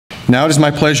Now it is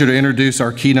my pleasure to introduce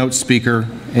our keynote speaker,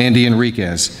 Andy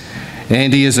Henriquez.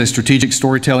 Andy is a strategic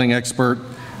storytelling expert,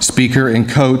 speaker, and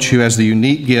coach who has the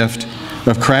unique gift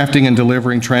of crafting and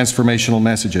delivering transformational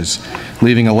messages,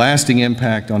 leaving a lasting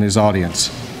impact on his audience.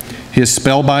 His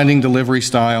spellbinding delivery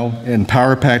style and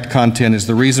power-packed content is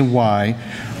the reason why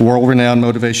world-renowned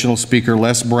motivational speaker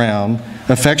Les Brown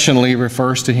affectionately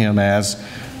refers to him as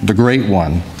the Great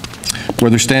One.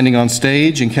 Whether standing on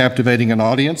stage and captivating an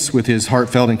audience with his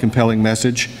heartfelt and compelling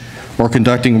message, or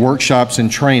conducting workshops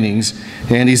and trainings,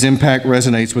 Andy's impact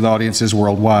resonates with audiences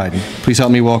worldwide. Please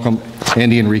help me welcome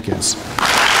Andy Henriquez.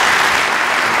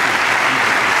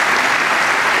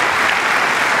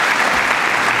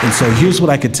 And so here's what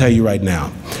I could tell you right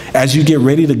now. As you get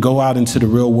ready to go out into the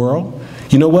real world,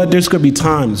 you know what? There's going to be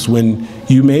times when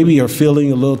you maybe are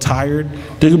feeling a little tired.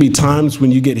 There are going to be times when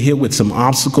you get hit with some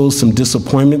obstacles, some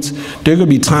disappointments. There are going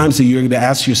to be times that you're going to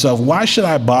ask yourself, why should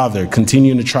I bother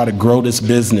continuing to try to grow this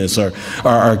business or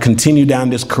continue down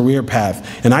this career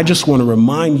path? And I just want to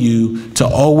remind you to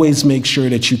always make sure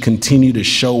that you continue to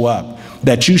show up.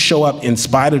 That you show up in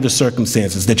spite of the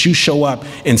circumstances, that you show up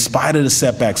in spite of the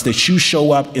setbacks, that you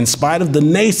show up in spite of the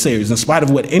naysayers, in spite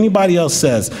of what anybody else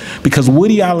says. Because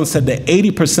Woody Allen said that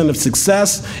 80% of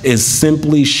success is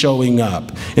simply showing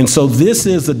up. And so this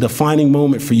is a defining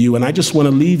moment for you. And I just want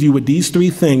to leave you with these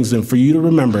three things. And for you to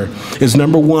remember is,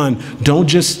 number one, don't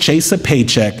just chase a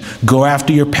paycheck. Go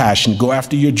after your passion. Go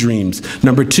after your dreams.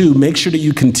 Number two, make sure that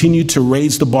you continue to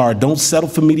raise the bar. Don't settle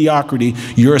for mediocrity.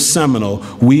 You're a seminal.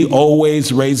 We always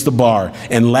raise the bar.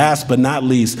 And last but not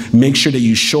least, make sure that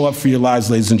you show up for your lives,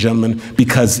 ladies and gentlemen,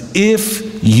 because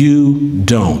if you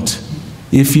don't,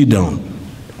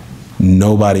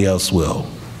 nobody else will.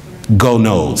 Go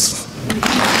Noles.